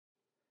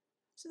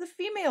So the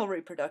female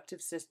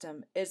reproductive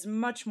system is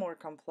much more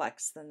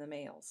complex than the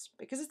male's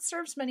because it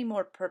serves many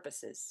more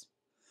purposes.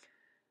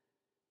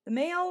 The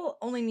male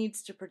only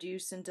needs to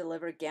produce and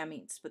deliver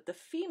gametes, but the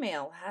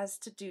female has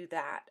to do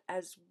that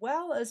as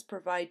well as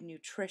provide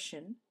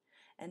nutrition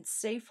and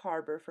safe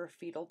harbor for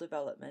fetal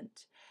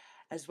development,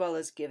 as well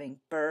as giving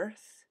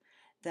birth,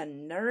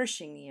 then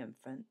nourishing the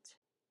infant.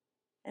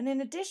 And in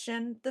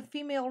addition, the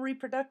female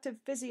reproductive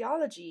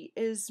physiology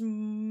is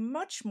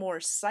much more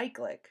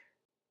cyclic,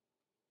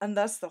 and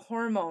thus the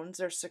hormones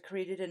are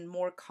secreted in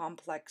more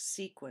complex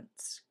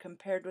sequence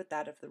compared with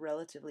that of the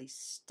relatively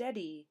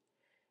steady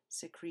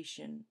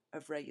secretion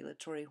of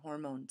regulatory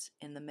hormones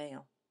in the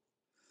male.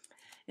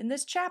 In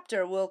this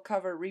chapter, we'll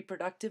cover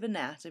reproductive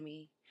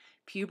anatomy,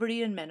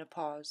 puberty and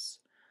menopause,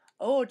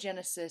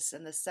 oogenesis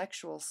and the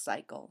sexual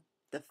cycle,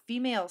 the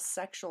female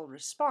sexual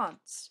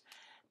response,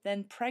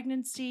 then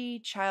pregnancy,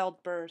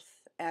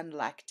 childbirth, and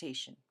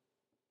lactation.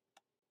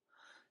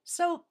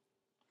 So,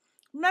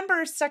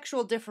 remember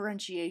sexual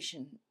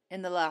differentiation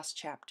in the last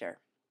chapter.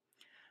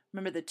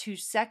 Remember, the two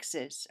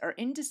sexes are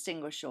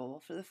indistinguishable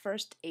for the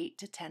first 8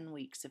 to 10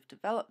 weeks of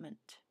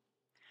development.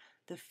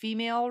 The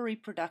female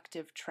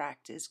reproductive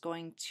tract is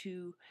going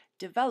to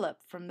develop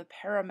from the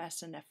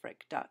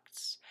paramesonephric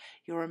ducts.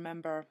 You'll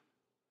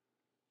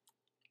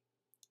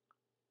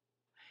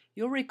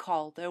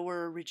recall there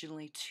were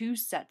originally two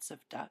sets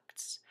of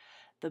ducts.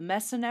 The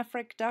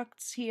mesonephric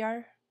ducts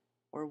here,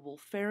 or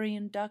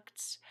Wolferian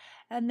ducts,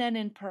 and then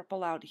in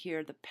purple out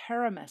here, the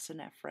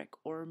paramesonephric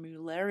or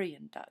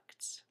Mullerian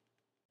ducts.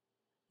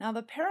 Now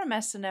the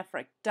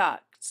paramesonephric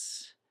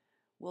ducts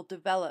will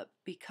develop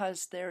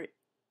because there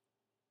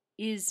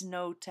is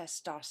no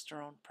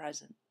testosterone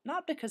present,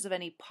 not because of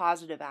any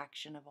positive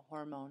action of a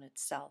hormone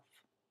itself.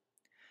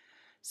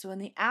 So in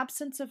the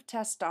absence of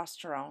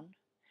testosterone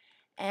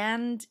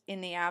and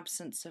in the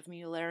absence of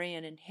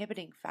Mullerian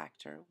inhibiting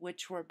factor,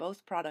 which were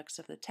both products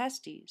of the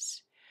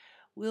testes,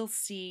 we'll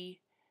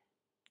see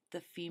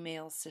the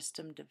female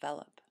system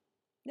develop.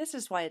 This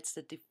is why it's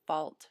the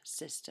default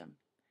system.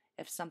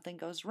 If something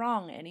goes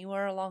wrong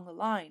anywhere along the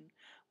line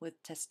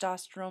with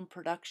testosterone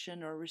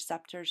production or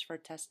receptors for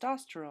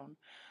testosterone,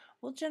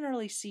 we'll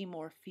generally see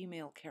more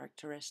female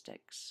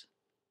characteristics.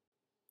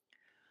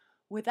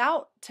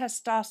 Without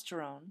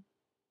testosterone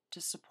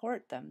to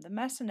support them, the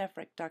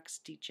mesonephric ducts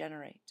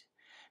degenerate.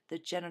 The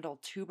genital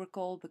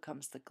tubercle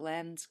becomes the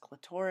glans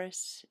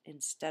clitoris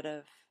instead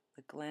of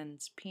the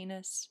glans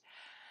penis,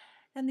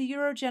 and the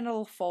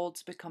urogenital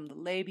folds become the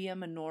labia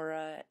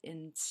minora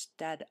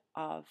instead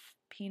of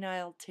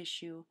penile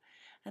tissue,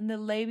 and the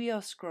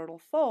labioscrotal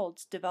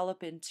folds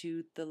develop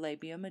into the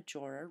labia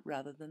majora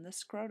rather than the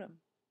scrotum.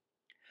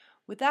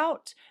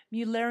 Without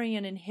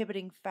Mullerian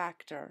inhibiting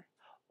factor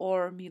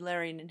or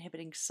Mullerian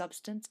inhibiting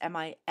substance,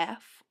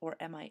 MIF or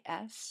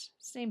MIS,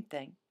 same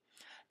thing,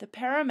 the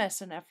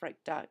paramesonephric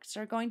ducts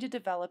are going to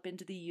develop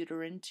into the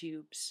uterine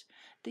tubes,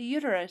 the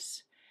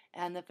uterus,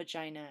 and the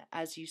vagina,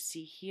 as you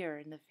see here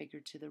in the figure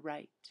to the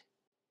right.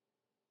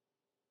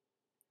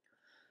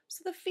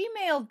 So the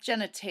female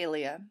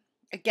genitalia,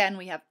 again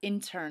we have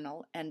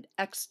internal and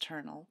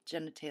external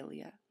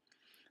genitalia.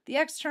 The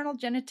external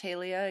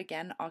genitalia,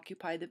 again,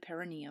 occupy the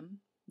perineum.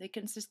 They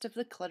consist of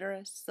the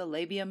clitoris, the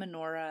labia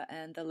minora,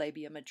 and the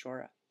labia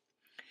majora.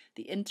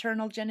 The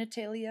internal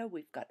genitalia,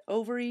 we've got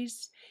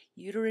ovaries,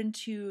 uterine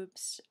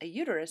tubes, a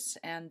uterus,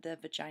 and the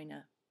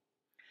vagina.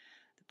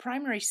 The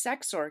primary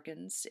sex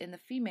organs in the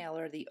female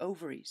are the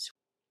ovaries.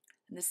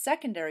 And the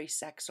secondary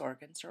sex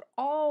organs are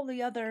all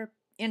the other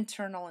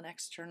internal and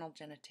external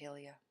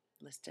genitalia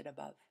listed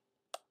above.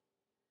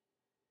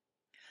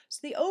 So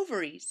the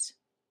ovaries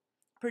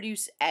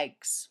produce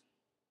eggs,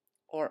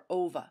 or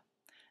ova,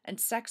 and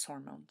sex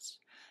hormones.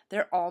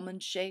 They're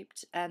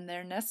almond-shaped and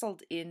they're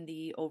nestled in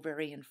the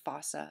ovarian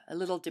fossa, a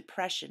little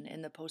depression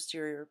in the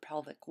posterior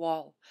pelvic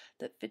wall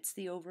that fits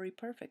the ovary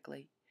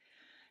perfectly.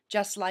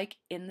 Just like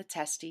in the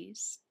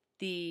testes,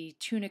 the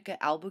tunica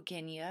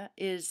albuginea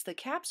is the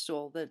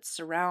capsule that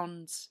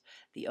surrounds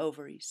the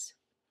ovaries.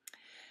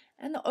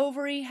 And the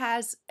ovary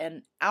has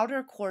an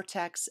outer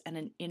cortex and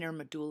an inner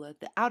medulla.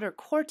 The outer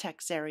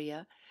cortex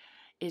area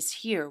is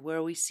here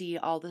where we see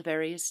all the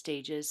various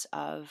stages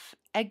of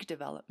egg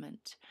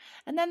development.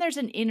 And then there's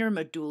an inner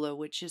medulla,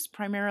 which is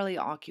primarily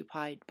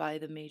occupied by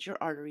the major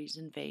arteries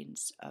and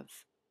veins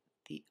of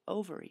the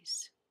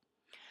ovaries.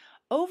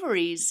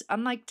 Ovaries,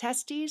 unlike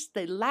testes,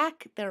 they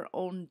lack their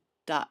own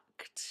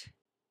duct.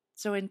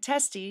 So in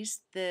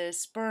testes, the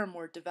sperm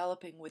were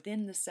developing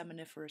within the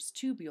seminiferous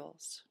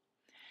tubules.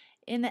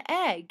 In the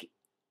egg,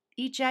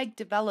 each egg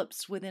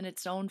develops within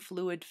its own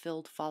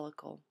fluid-filled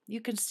follicle. You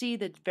can see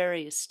the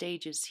various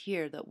stages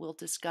here that we'll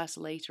discuss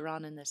later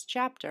on in this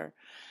chapter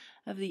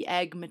of the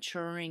egg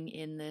maturing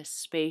in this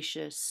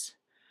spacious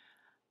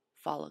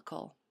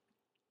follicle.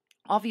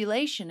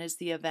 Ovulation is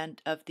the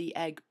event of the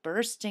egg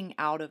bursting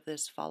out of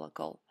this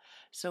follicle.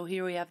 So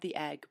here we have the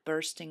egg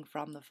bursting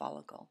from the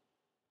follicle.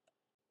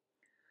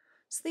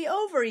 So the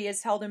ovary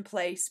is held in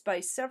place by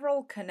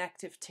several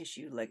connective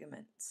tissue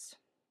ligaments.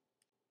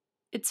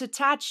 It's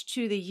attached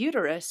to the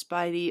uterus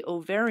by the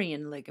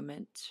ovarian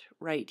ligament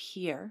right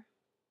here.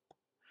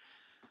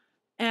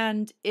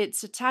 And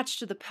it's attached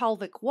to the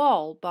pelvic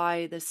wall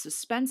by the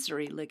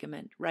suspensory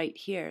ligament right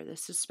here. The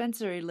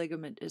suspensory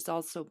ligament is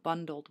also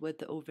bundled with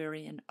the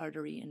ovarian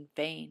artery and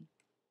vein.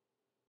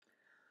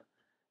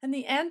 And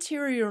the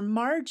anterior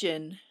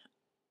margin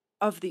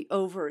of the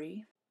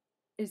ovary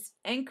is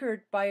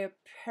anchored by a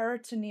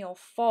peritoneal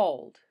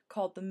fold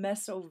called the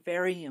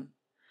mesovarium,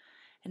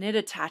 and it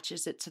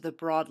attaches it to the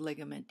broad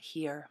ligament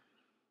here.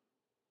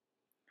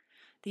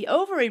 The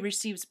ovary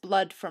receives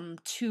blood from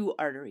two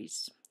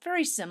arteries,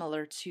 very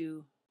similar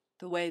to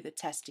the way the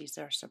testes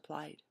are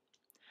supplied.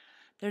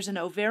 There's an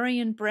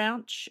ovarian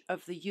branch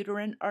of the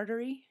uterine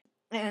artery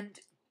and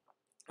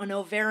an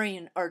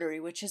ovarian artery,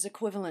 which is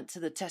equivalent to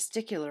the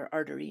testicular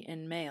artery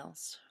in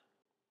males.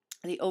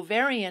 The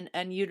ovarian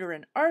and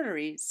uterine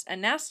arteries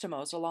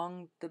anastomose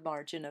along the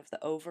margin of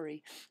the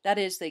ovary. That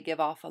is, they give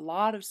off a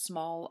lot of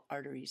small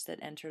arteries that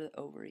enter the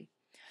ovary.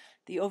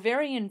 The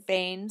ovarian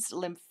veins,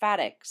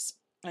 lymphatics,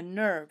 and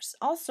nerves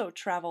also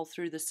travel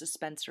through the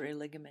suspensory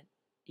ligament.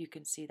 You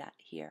can see that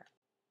here.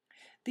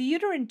 The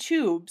uterine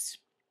tubes,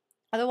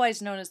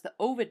 otherwise known as the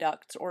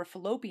oviducts or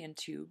fallopian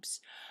tubes,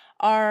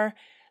 are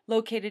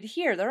located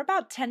here. They're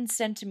about 10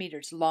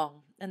 centimeters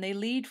long, and they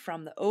lead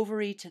from the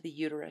ovary to the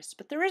uterus,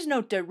 but there is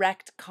no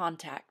direct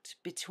contact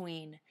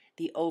between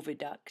the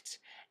oviduct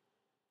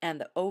and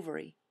the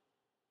ovary.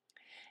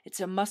 It's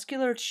a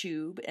muscular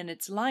tube, and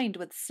it's lined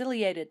with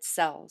ciliated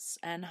cells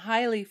and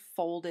highly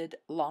folded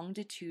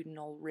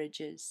longitudinal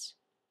ridges.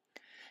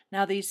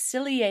 Now, these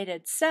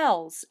ciliated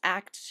cells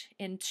act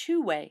in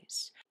two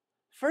ways.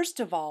 First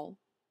of all,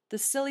 the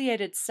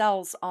ciliated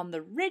cells on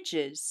the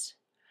ridges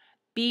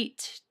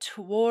beat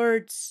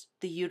towards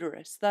the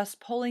uterus, thus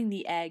pulling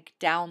the egg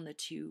down the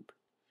tube.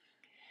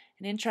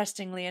 And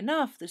interestingly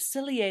enough, the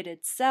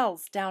ciliated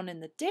cells down in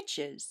the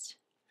ditches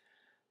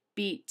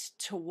beat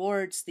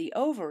towards the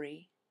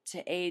ovary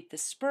to aid the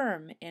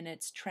sperm in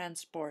its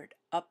transport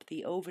up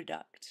the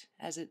oviduct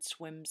as it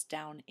swims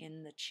down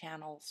in the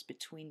channels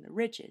between the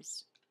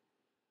ridges.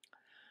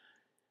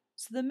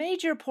 So the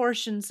major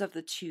portions of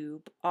the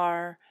tube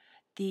are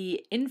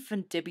the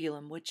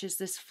infundibulum, which is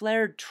this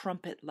flared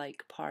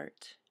trumpet-like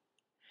part.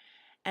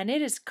 And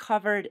it is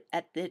covered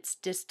at its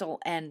distal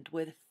end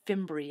with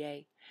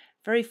fimbriae,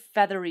 very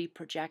feathery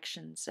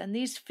projections. And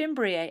these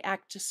fimbriae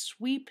act to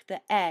sweep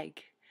the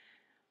egg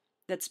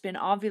that's been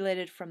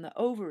ovulated from the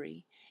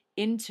ovary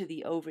into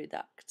the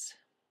oviduct.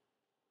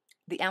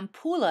 The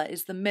ampulla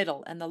is the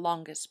middle and the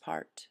longest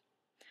part,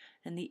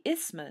 and the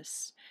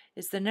isthmus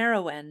is the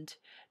narrow end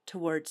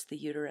towards the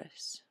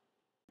uterus.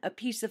 A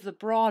piece of the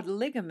broad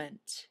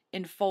ligament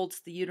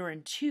enfolds the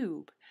uterine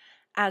tube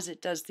as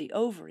it does the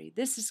ovary.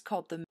 This is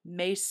called the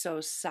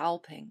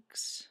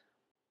mesosalpinx.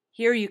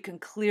 Here you can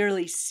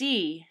clearly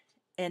see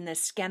in the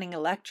scanning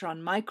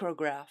electron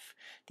micrograph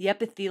the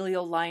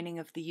epithelial lining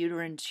of the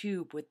uterine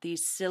tube with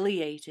these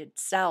ciliated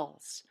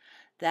cells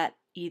that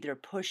either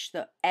push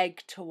the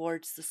egg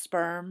towards the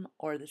sperm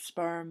or the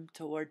sperm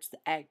towards the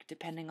egg,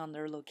 depending on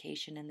their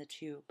location in the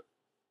tube.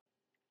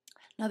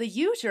 Now, the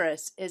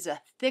uterus is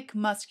a thick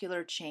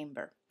muscular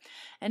chamber,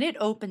 and it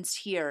opens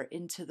here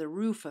into the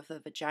roof of the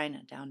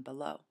vagina down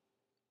below.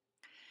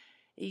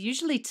 It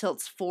usually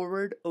tilts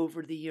forward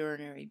over the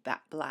urinary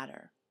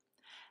bladder,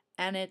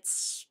 and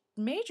its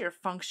major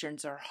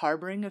functions are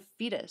harboring a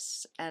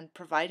fetus and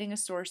providing a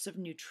source of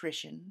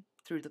nutrition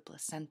through the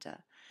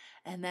placenta,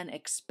 and then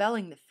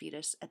expelling the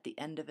fetus at the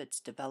end of its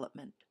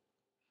development.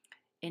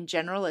 In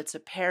general, it's a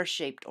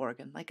pear-shaped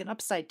organ, like an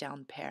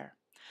upside-down pear.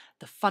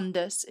 The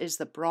fundus is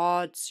the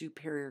broad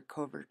superior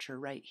curvature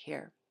right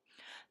here.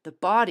 The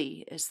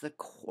body is the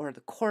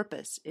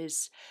corpus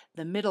is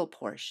the middle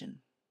portion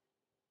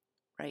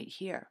right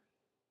here.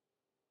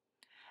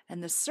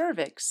 And the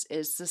cervix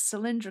is the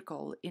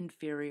cylindrical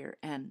inferior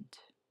end.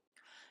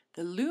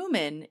 The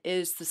lumen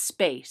is the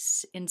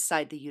space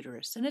inside the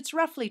uterus, and it's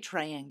roughly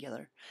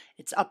triangular.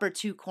 Its upper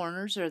two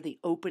corners are the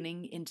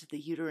opening into the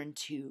uterine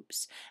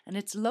tubes, and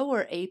its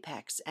lower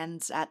apex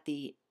ends at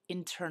the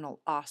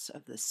internal os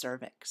of the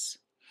cervix.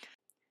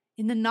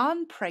 In the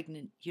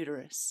non-pregnant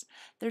uterus,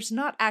 there's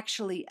not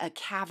actually a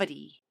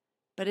cavity,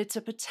 but it's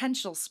a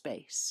potential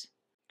space.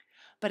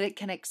 But it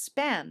can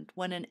expand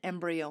when an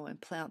embryo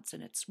implants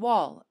in its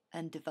wall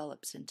and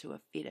develops into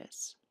a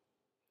fetus.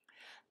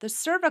 The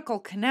cervical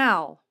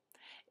canal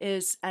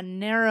is a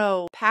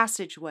narrow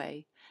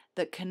passageway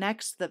that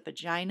connects the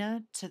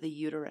vagina to the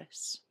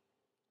uterus.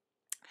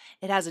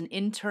 It has an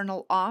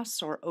internal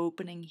os or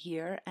opening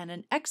here and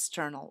an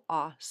external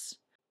os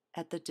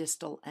at the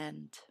distal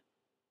end.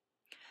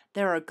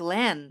 There are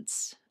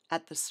glands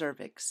at the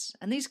cervix,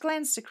 and these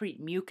glands secrete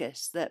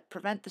mucus that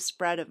prevent the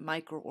spread of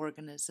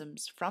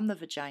microorganisms from the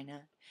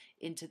vagina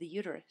into the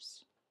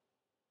uterus.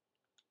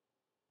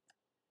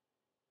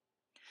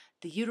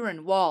 The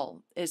uterine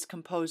wall is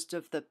composed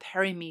of the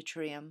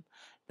perimetrium,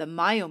 the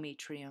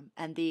myometrium,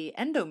 and the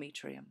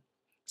endometrium.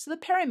 So the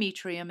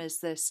perimetrium is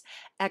this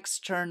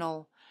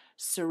external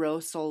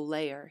serosal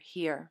layer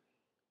here.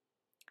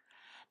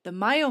 The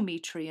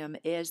myometrium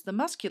is the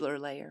muscular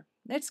layer.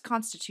 It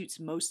constitutes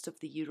most of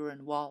the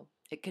uterine wall.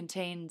 It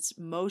contains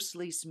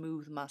mostly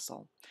smooth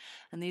muscle,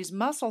 and these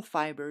muscle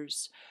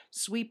fibers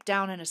sweep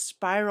down in a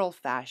spiral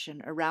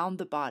fashion around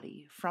the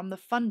body from the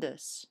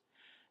fundus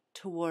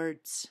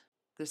towards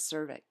the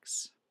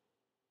cervix.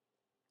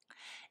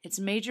 Its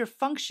major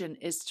function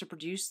is to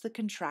produce the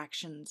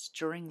contractions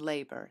during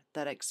labor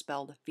that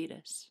expel the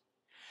fetus.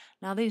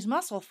 Now, these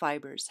muscle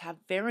fibers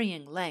have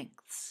varying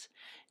lengths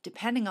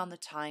depending on the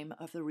time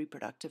of the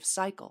reproductive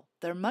cycle.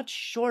 They're much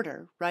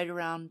shorter right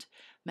around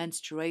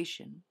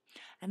menstruation,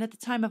 and at the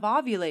time of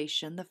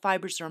ovulation, the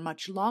fibers are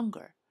much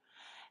longer.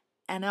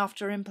 And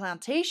after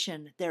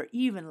implantation, they're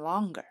even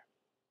longer.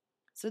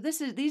 So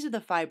these are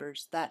the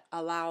fibers that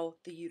allow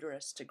the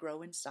uterus to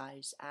grow in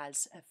size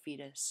as a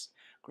fetus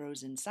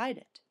grows inside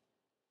it.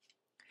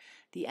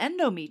 The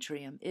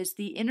endometrium is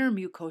the inner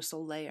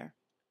mucosal layer.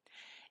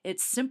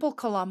 It's simple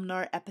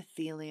columnar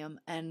epithelium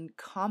and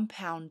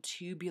compound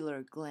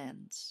tubular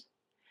glands.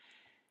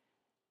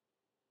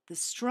 The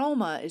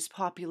stroma is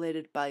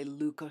populated by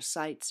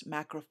leukocytes,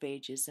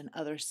 macrophages, and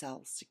other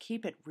cells to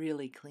keep it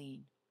really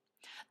clean.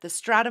 The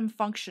stratum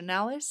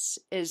functionalis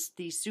is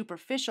the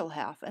superficial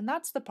half, and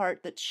that's the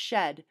part that's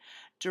shed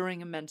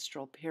during a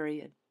menstrual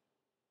period.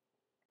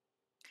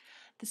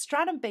 The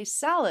stratum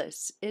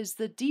basalis is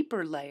the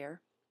deeper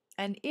layer,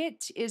 and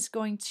it is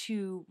going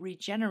to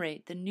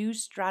regenerate the new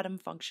stratum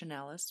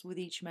functionalis with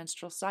each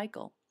menstrual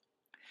cycle.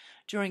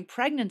 During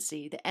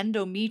pregnancy, the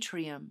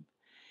endometrium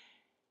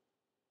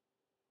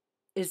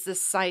is the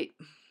site.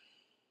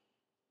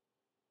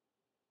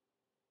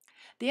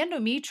 The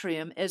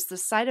endometrium is the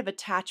site of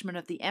attachment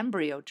of the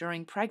embryo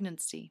during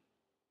pregnancy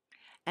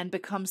and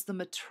becomes the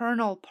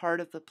maternal part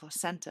of the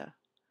placenta.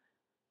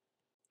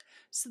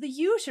 So the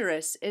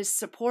uterus is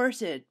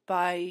supported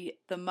by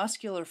the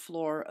muscular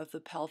floor of the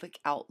pelvic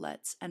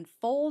outlets and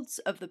folds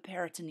of the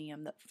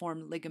peritoneum that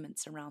form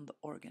ligaments around the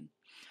organ.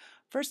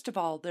 First of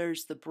all,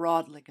 there's the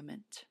broad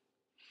ligament.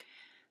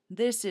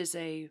 This is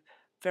a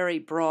very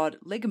broad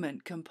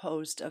ligament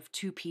composed of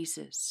two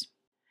pieces.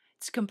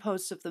 It's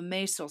composed of the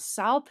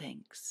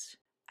mesosalpinx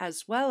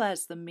as well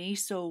as the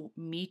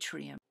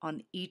mesometrium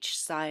on each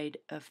side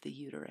of the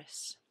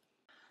uterus.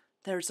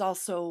 There's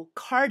also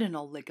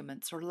cardinal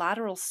ligaments or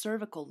lateral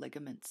cervical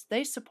ligaments.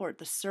 They support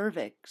the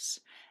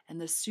cervix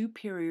and the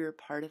superior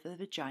part of the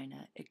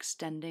vagina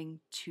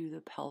extending to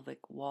the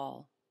pelvic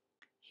wall.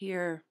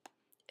 Here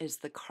is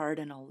the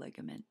cardinal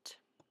ligament.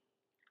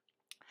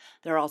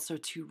 There are also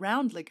two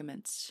round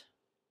ligaments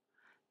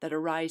that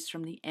arise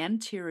from the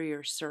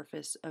anterior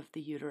surface of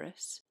the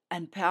uterus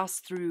and pass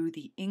through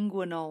the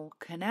inguinal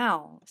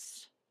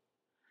canals.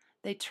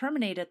 They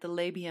terminate at the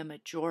labia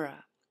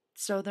majora.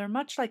 So they're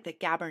much like the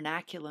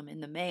gabernaculum in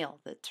the male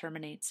that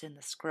terminates in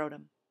the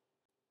scrotum.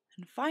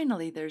 And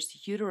finally,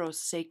 there's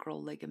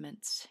uterosacral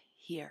ligaments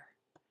here.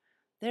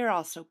 They're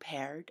also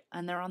paired,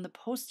 and they're on the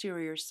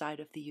posterior side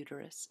of the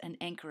uterus and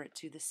anchor it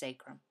to the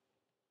sacrum.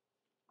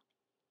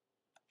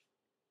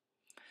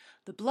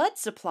 The blood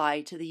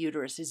supply to the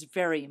uterus is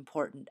very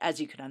important, as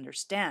you can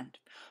understand,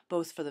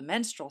 both for the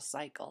menstrual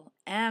cycle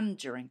and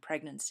during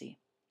pregnancy.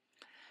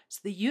 So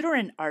the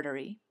uterine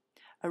artery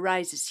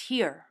arises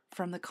here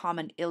from the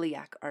common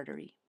iliac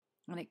artery,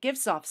 and it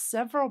gives off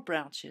several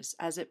branches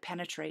as it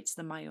penetrates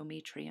the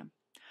myometrium.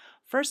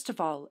 First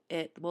of all,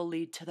 it will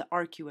lead to the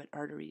arcuate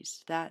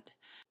arteries that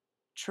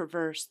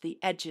traverse the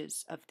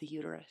edges of the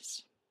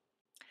uterus.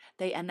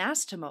 They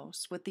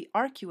anastomose with the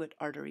arcuate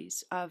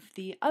arteries of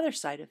the other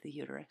side of the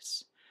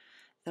uterus.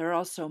 There are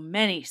also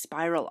many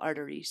spiral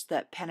arteries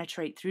that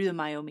penetrate through the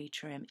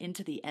myometrium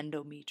into the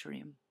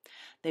endometrium.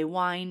 They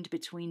wind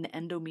between the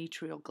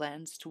endometrial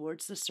glands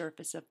towards the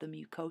surface of the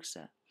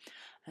mucosa,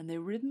 and they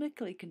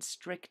rhythmically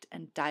constrict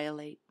and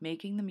dilate,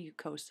 making the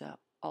mucosa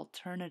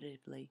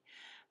alternatively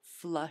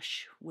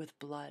flush with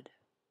blood.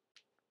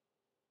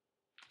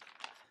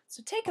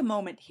 So take a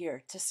moment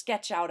here to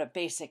sketch out a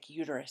basic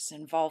uterus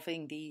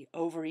involving the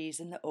ovaries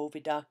and the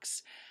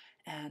oviducts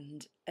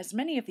and as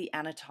many of the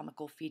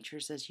anatomical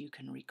features as you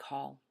can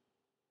recall.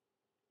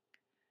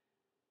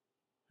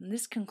 And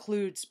this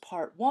concludes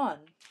part 1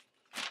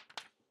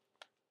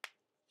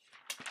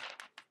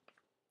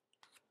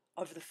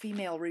 of the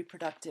female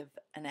reproductive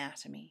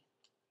anatomy.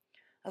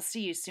 I'll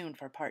see you soon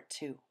for part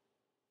 2.